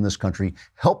class in this country,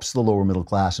 helps the lower middle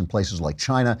class in places like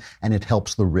China, and it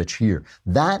helps the rich here.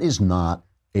 That is not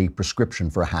a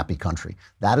prescription for a happy country.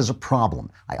 That is a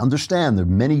problem. I understand there are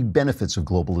many benefits of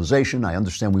globalization. I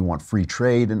understand we want free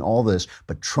trade and all this,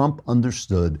 but Trump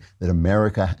understood that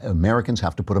Americans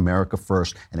have to put America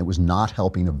first, and it was not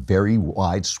helping a very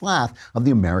wide swath of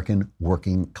the American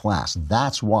working class.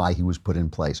 That's why he was put in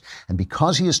place. And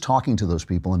because he is talking to those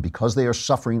people and because they are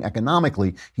suffering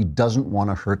economically, he doesn't want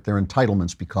to hurt their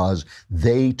entitlements because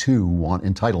they too want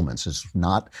entitlements. It's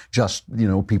not just, you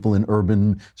know, people in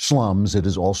urban slums. It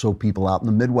is also people out in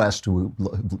the Midwest who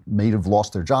may have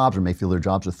lost their jobs or may feel their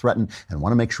jobs are threatened and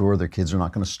want to make sure their kids are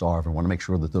not going to starve and want to make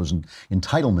sure that those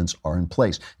entitlements are in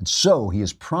place. And so he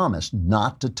has promised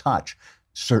not to touch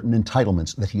certain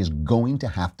entitlements that he is going to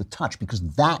have to touch, because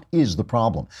that is the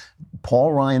problem.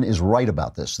 Paul Ryan is right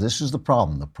about this. This is the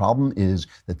problem. The problem is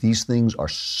that these things are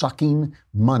sucking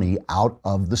money out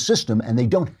of the system, and they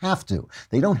don't have to.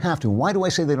 They don't have to. Why do I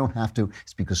say they don't have to?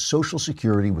 It's because Social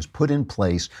Security was put in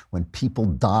place when people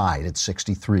died at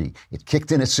 63. It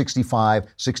kicked in at 65,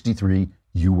 63.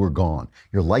 You were gone.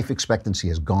 Your life expectancy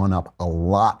has gone up a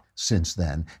lot since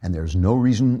then, and there's no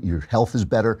reason your health is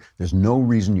better. There's no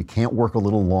reason you can't work a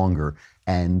little longer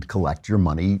and collect your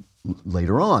money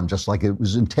later on, just like it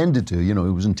was intended to. You know,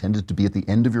 it was intended to be at the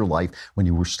end of your life when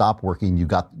you were stopped working, you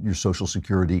got your Social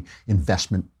Security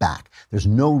investment back. There's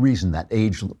no reason that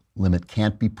age limit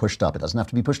can't be pushed up. It doesn't have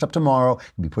to be pushed up tomorrow.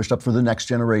 It can be pushed up for the next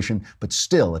generation, but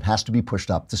still it has to be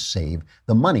pushed up to save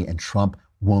the money, and Trump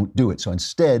won't do it. So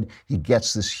instead, he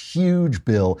gets this huge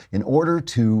bill in order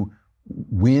to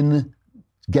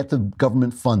get the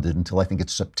government funded until I think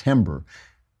it's September.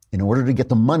 In order to get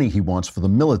the money he wants for the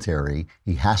military,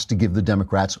 he has to give the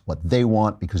Democrats what they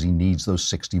want because he needs those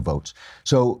 60 votes.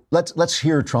 So let's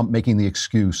hear Trump making the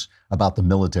excuse about the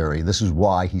military. This is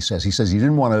why he says he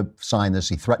didn't want to sign this.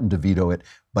 He threatened to veto it,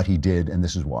 but he did, and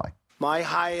this is why. My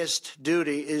highest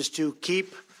duty is to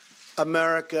keep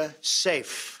America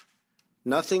safe.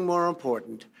 Nothing more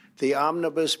important. The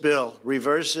omnibus bill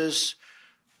reverses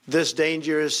this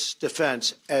dangerous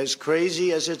defense. As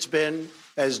crazy as it's been,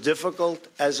 as difficult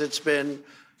as it's been,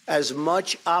 as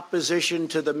much opposition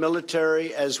to the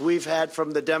military as we've had from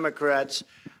the Democrats,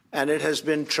 and it has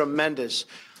been tremendous.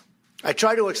 I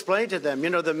try to explain to them,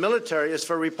 you know, the military is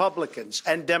for Republicans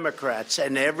and Democrats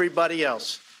and everybody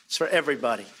else. It's for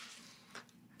everybody.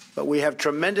 But we have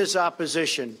tremendous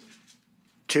opposition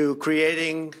to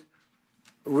creating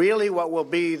really what will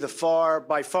be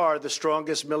by far the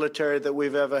strongest military that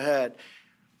we've ever had.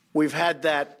 We've had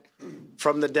that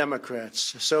from the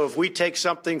Democrats. So if we take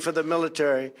something for the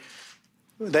military,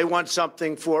 they want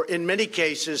something for, in many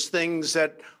cases, things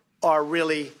that are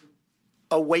really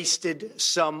a wasted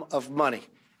sum of money.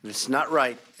 And it's not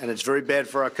right, and it's very bad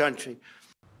for our country.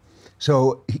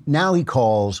 So now he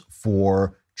calls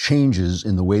for changes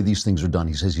in the way these things are done.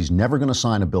 He says he's never going to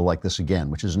sign a bill like this again,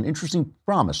 which is an interesting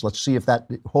promise. Let's see if that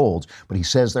holds. But he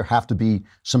says there have to be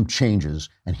some changes.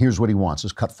 And here's what he wants,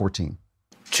 is cut 14.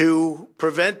 To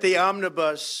prevent the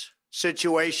omnibus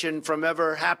situation from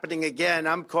ever happening again,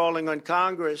 I'm calling on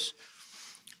Congress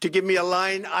to give me a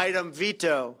line item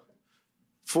veto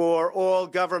for all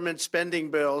government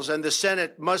spending bills. And the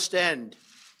Senate must end.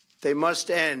 They must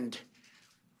end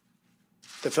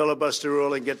the filibuster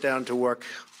rule and get down to work.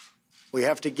 We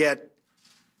have to get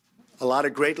a lot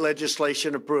of great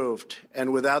legislation approved.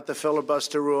 And without the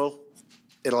filibuster rule,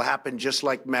 it'll happen just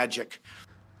like magic.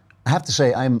 I have to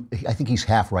say, I think he's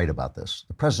half right about this.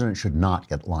 The president should not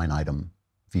get line item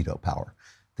veto power.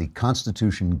 The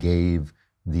Constitution gave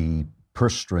the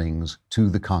purse strings to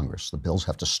the Congress. The bills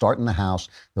have to start in the House,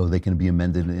 though they can be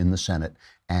amended in the Senate.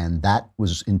 And that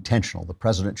was intentional. The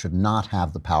president should not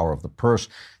have the power of the purse.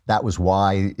 That was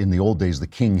why, in the old days, the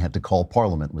king had to call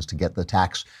Parliament, was to get the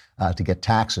to get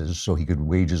taxes so he could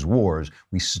wage his wars.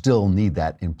 We still need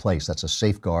that in place. That's a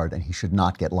safeguard, and he should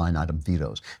not get line item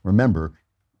vetoes. Remember,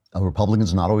 a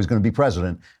Republican's not always going to be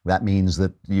president. That means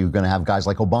that you're going to have guys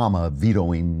like Obama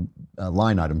vetoing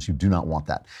line items. You do not want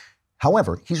that.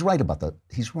 However, he's right about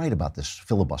this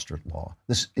filibuster law.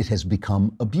 It has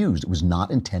become abused. It was not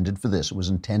intended for this. It was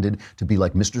intended to be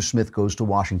like Mr. Smith Goes to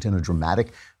Washington, a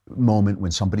dramatic moment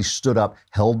when somebody stood up,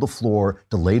 held the floor,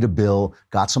 delayed a bill,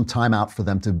 got some time out for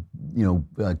them to,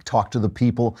 talk to the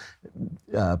people,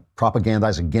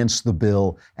 propagandize against the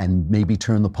bill, and maybe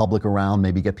turn the public around,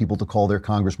 maybe get people to call their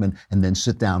congressman, and then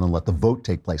sit down and let the vote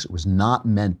take place. It was not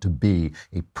meant to be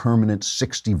a permanent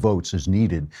 60 votes is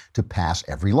needed to pass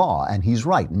every law. And he's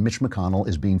right. And Mitch McConnell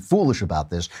is being foolish about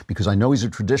this because I know he's a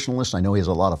traditionalist. I know he has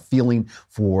a lot of feeling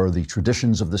for the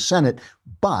traditions of the Senate.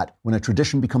 But when a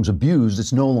tradition becomes abused,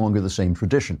 it's no longer the same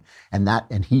tradition.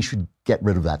 And he should get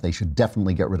rid of that. They should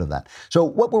definitely get rid of that. So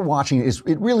what we're watching it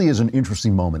really is an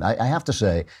interesting moment. I have to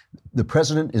say, the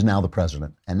president is now the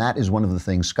president. And that is one of the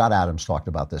things Scott Adams talked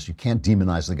about this. You can't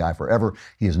demonize the guy forever.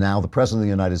 He is now the president of the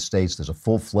United States. There's a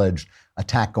full-fledged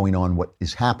attack going on. What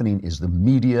is happening is the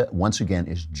media, once again,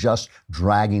 is just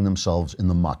dragging themselves in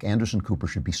the muck. Anderson Cooper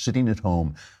should be sitting at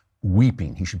home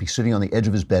weeping. He should be sitting on the edge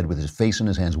of his bed with his face in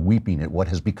his hands, weeping at what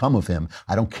has become of him.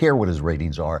 I don't care what his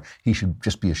ratings are. He should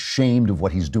just be ashamed of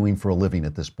what he's doing for a living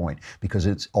at this point, because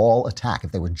it's all attack.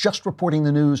 If they were just reporting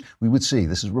the news, we would see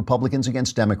this is Republicans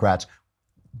against Democrats.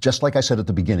 Just like I said at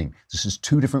the beginning, this is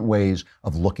two different ways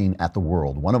of looking at the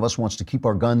world. One of us wants to keep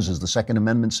our guns, as the Second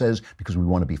Amendment says, because we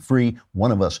want to be free.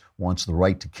 One of us wants the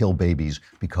right to kill babies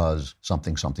because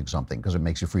something, because it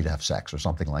makes you free to have sex or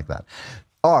something like that.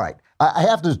 All right. I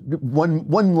have to,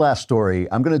 one last story.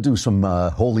 I'm going to do some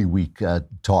Holy Week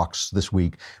talks this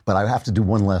week, but I have to do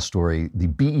one last story. The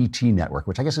BET network,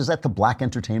 which I guess is that the Black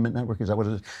Entertainment Network? Is that what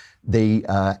it is?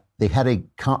 They had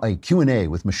a Q&A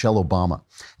with Michelle Obama,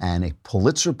 and a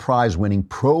Pulitzer Prize winning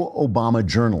pro-Obama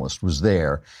journalist was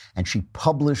there, and she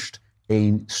published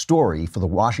a story for the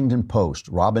Washington Post.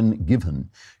 Robin Givhan,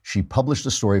 she published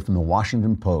a story from the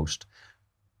Washington Post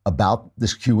about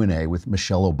this Q&A with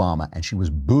Michelle Obama, and she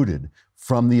was booted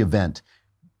from the event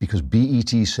because BET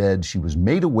said she was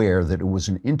made aware that it was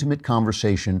an intimate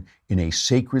conversation in a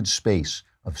sacred space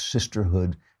of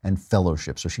sisterhood and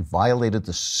fellowship. So she violated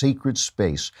the sacred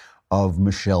space of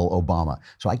Michelle Obama.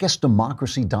 So I guess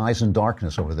democracy dies in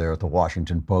darkness over there at the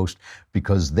Washington Post,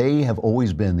 because they have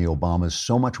always been, the Obamas,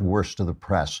 so much worse to the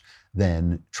press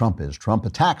than Trump is. Trump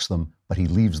attacks them, but he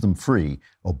leaves them free.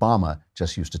 Obama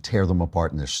just used to tear them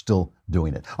apart, and they're still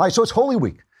doing it. All right, so it's Holy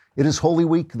Week. It is Holy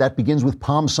Week. That begins with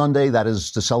Palm Sunday. That is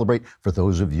to celebrate, for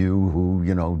those of you who,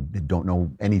 don't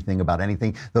know anything about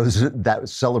anything, that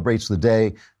celebrates the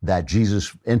day that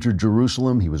Jesus entered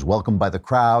Jerusalem. He was welcomed by the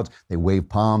crowds. They waved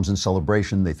palms in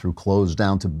celebration. They threw clothes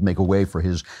down to make a way for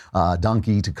his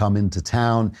donkey to come into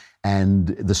town. And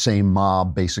the same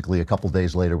mob, basically, a couple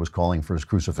days later, was calling for his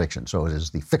crucifixion. So it is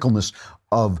the fickleness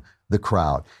of the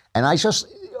crowd. And I just,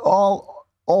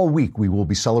 all week we will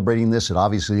be celebrating this. It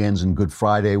obviously ends in Good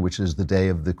Friday, which is the day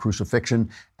of the crucifixion,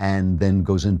 and then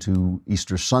goes into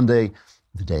Easter Sunday,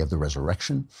 the day of the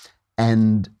resurrection.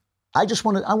 And I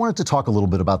wanted to talk a little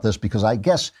bit about this, because I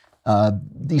guess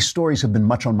these stories have been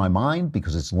much on my mind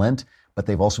because it's Lent, but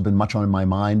they've also been much on my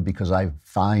mind because I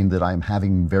find that I'm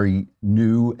having very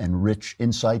new and rich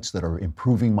insights that are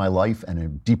improving my life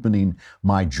and deepening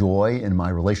my joy in my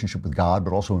relationship with God,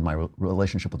 but also in my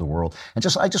relationship with the world. And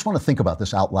I just want to think about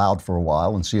this out loud for a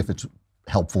while and see if it's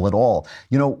helpful at all.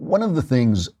 One of the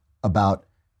things about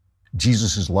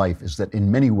Jesus's life is that in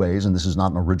many ways, and this is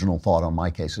not an original thought on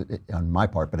my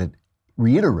part, but it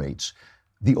reiterates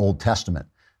the Old Testament.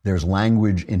 There's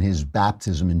language in his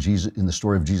baptism, in the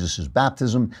story of Jesus'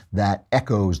 baptism, that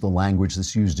echoes the language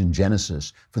that's used in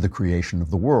Genesis for the creation of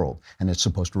the world. And it's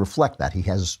supposed to reflect that. He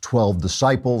has 12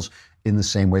 disciples in the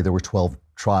same way there were 12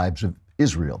 tribes of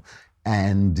Israel.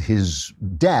 And his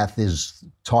death is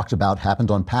talked about, happened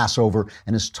on Passover,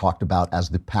 and is talked about as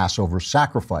the Passover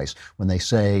sacrifice. When they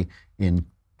say in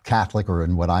Catholic, or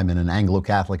in what I'm in, an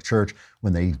Anglo-Catholic church,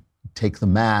 when they take the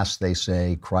Mass, they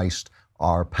say, Christ,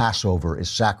 our Passover,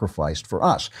 is sacrificed for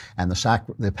us. And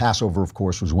the Passover, of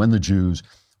course, was when the Jews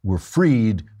were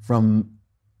freed from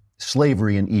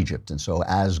slavery in Egypt. And so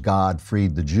as God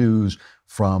freed the Jews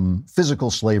from physical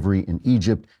slavery in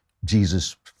Egypt,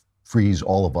 Jesus frees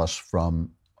all of us from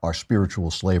our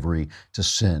spiritual slavery to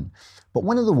sin. But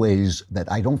one of the ways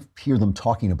that I don't hear them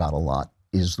talking about a lot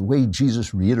is the way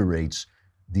Jesus reiterates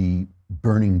the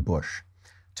burning bush.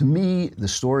 To me, the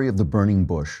story of the burning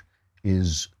bush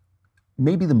is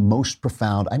maybe the most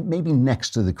profound, maybe next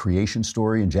to the creation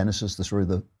story in Genesis, the story of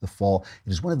the fall.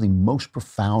 It is one of the most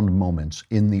profound moments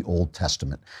in the Old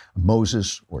Testament.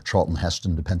 Moses, or Charlton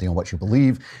Heston, depending on what you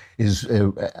believe,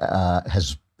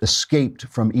 has escaped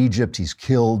from Egypt. He's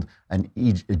killed an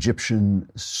Egyptian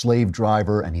slave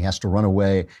driver, and he has to run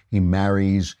away. He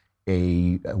marries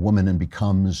a woman and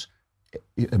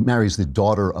marries the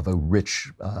daughter of a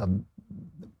rich,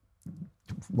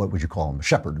 what would you call him? A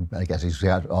shepherd, I guess. He's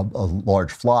got a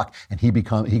large flock, and he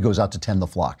goes out to tend the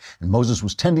flock. And Moses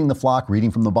was tending the flock,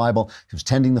 reading from the Bible. He was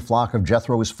tending the flock of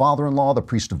Jethro, his father-in-law, the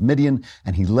priest of Midian,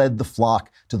 and he led the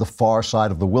flock to the far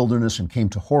side of the wilderness and came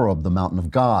to Horeb, the mountain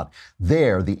of God.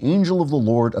 There, the angel of the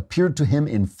Lord appeared to him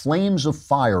in flames of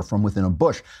fire from within a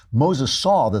bush. Moses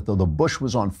saw that though the bush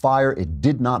was on fire, it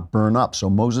did not burn up. So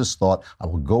Moses thought, I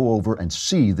will go over and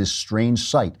see this strange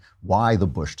sight, why the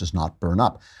bush does not burn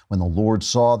up. When the Lord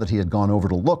saw that he had gone over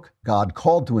to look, God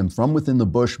called to him from within the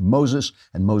bush, Moses,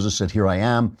 and Moses said, Here I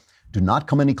am. Do not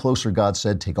come any closer, God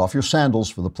said. Take off your sandals,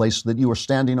 for the place that you are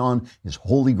standing on is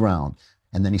holy ground.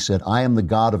 And then he said, I am the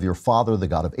God of your father, the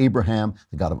God of Abraham,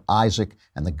 the God of Isaac,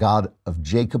 and the God of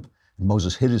Jacob. And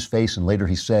Moses hid his face, and later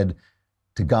he said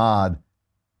to God,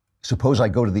 suppose I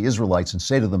go to the Israelites and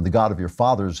say to them, the God of your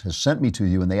fathers has sent me to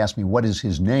you, and they ask me, what is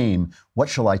his name? What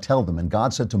shall I tell them? And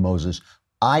God said to Moses,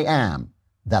 I am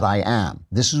that I am.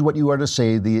 This is what you are to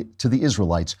say to the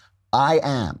Israelites. I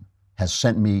am has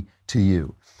sent me to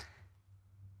you.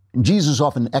 And Jesus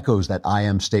often echoes that I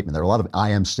am statement. There are a lot of I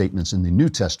am statements in the New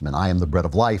Testament. I am the bread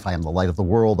of life. I am the light of the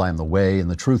world. I am the way and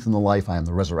the truth and the life. I am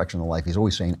the resurrection and the life. He's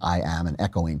always saying I am and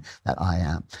echoing that I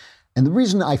am. And the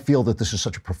reason I feel that this is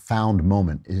such a profound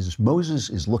moment is Moses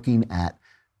is looking at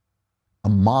a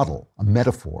model, a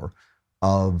metaphor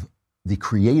of the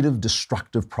creative,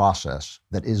 destructive process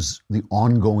that is the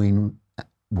ongoing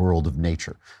world of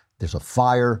nature. There's a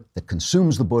fire that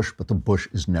consumes the bush, but the bush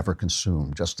is never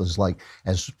consumed, just as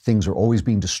things are always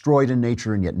being destroyed in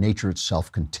nature, and yet nature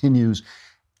itself continues.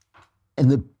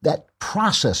 And that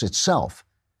process itself,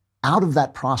 out of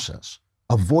that process,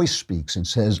 a voice speaks and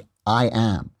says, I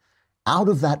am. Out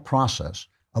of that process,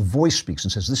 a voice speaks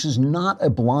and says, this is not a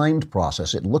blind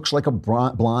process. It looks like a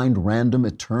blind, random,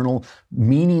 eternal,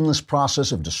 meaningless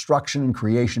process of destruction and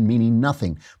creation, meaning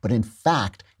nothing. But in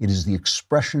fact, it is the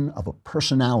expression of a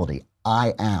personality.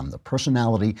 I am, the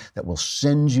personality that will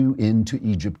send you into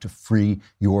Egypt to free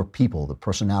your people, the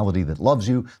personality that loves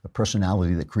you, the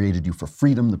personality that created you for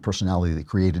freedom, the personality that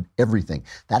created everything.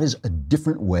 That is a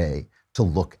different way to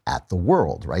look at the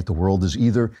world, right? The world is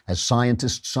either, as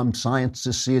some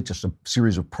scientists see it, just a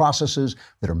series of processes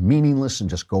that are meaningless and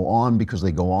just go on because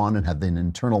they go on and have an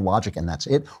internal logic and that's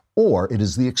it, or it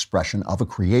is the expression of a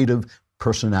creative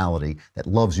personality that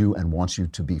loves you and wants you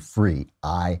to be free.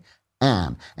 I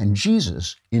am. And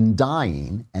Jesus, in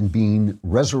dying and being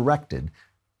resurrected,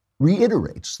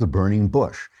 reiterates the burning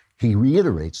bush. He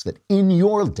reiterates that in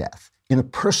your death, in a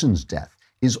person's death,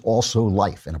 is also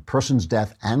life. In a person's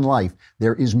death and life,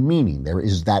 there is meaning. There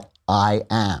is that I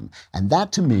am. And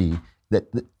that to me,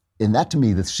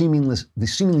 the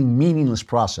seemingly meaningless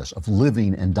process of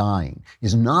living and dying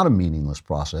is not a meaningless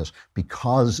process,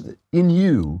 because in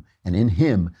you and in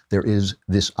him, there is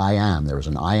this I am. There is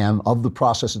an I am of the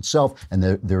process itself, and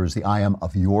there is the I am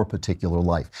of your particular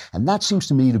life. And that seems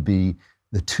to me to be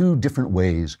the two different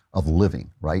ways of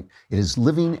living, right? It is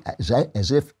living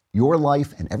as if your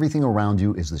life and everything around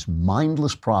you is this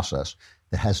mindless process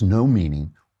that has no meaning,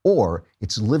 or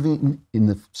it's living in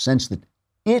the sense that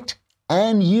it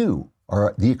and you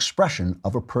are the expression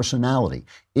of a personality.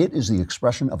 It is the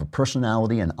expression of a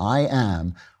personality, and I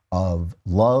am of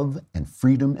love and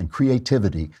freedom and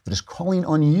creativity that is calling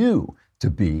on you to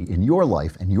be in your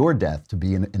life and your death, to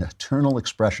be an eternal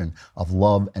expression of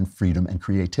love and freedom and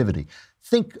creativity.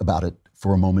 Think about it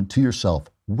for a moment to yourself.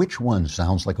 Which one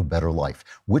sounds like a better life?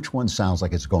 Which one sounds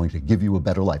like it's going to give you a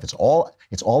better life? It's all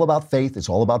about faith. It's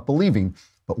all about believing.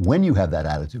 But when you have that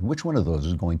attitude, which one of those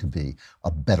is going to be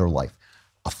a better life?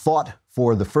 A thought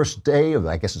for the first day of,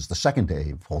 I guess it's the second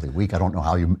day of Holy Week. I don't know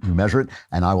how you measure it.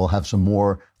 And I will have some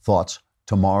more thoughts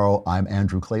tomorrow. I'm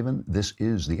Andrew Klavan. This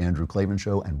is The Andrew Klavan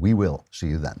Show, and we will see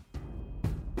you then.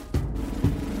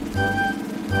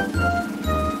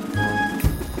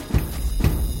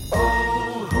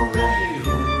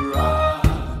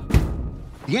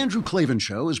 The Andrew Klavan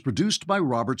Show is produced by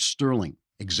Robert Sterling.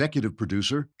 Executive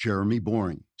producer, Jeremy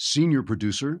Boring. Senior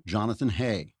producer, Jonathan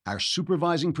Hay. Our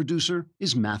supervising producer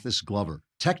is Mathis Glover.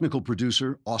 Technical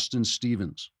producer, Austin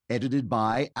Stevens. Edited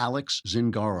by Alex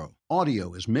Zingaro.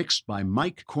 Audio is mixed by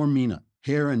Mike Cormina.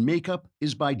 Hair and makeup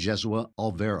is by Jesua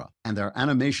Alvera. And our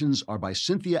animations are by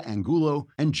Cynthia Angulo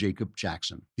and Jacob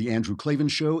Jackson. The Andrew Klavan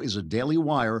Show is a Daily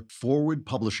Wire Forward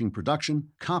Publishing production.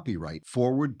 Copyright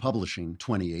Forward Publishing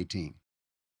 2018.